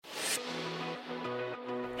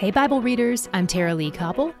Hey Bible readers, I'm Tara Lee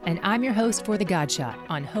Koppel, and I'm your host for The God Shot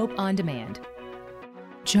on Hope on Demand.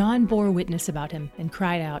 John bore witness about him and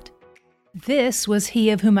cried out, "This was he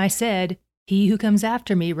of whom I said, 'He who comes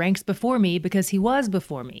after me ranks before me because he was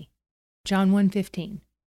before me.'" John 1:15.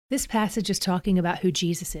 This passage is talking about who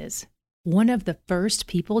Jesus is. One of the first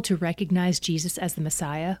people to recognize Jesus as the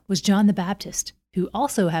Messiah was John the Baptist, who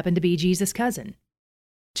also happened to be Jesus' cousin.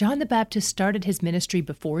 John the Baptist started his ministry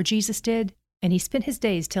before Jesus did, and he spent his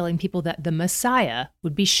days telling people that the Messiah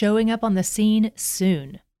would be showing up on the scene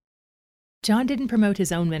soon. John didn't promote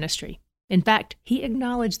his own ministry. In fact, he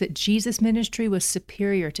acknowledged that Jesus' ministry was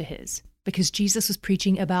superior to his because Jesus was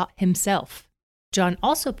preaching about himself. John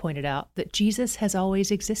also pointed out that Jesus has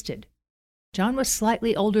always existed. John was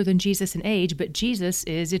slightly older than Jesus in age, but Jesus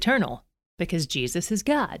is eternal because Jesus is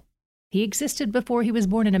God. He existed before he was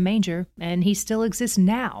born in a manger, and he still exists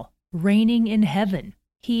now, reigning in heaven.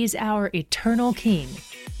 He's our eternal King,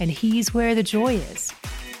 and he's where the joy is.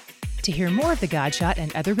 To hear more of The God Shot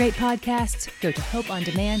and other great podcasts, go to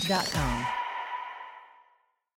hopeondemand.com.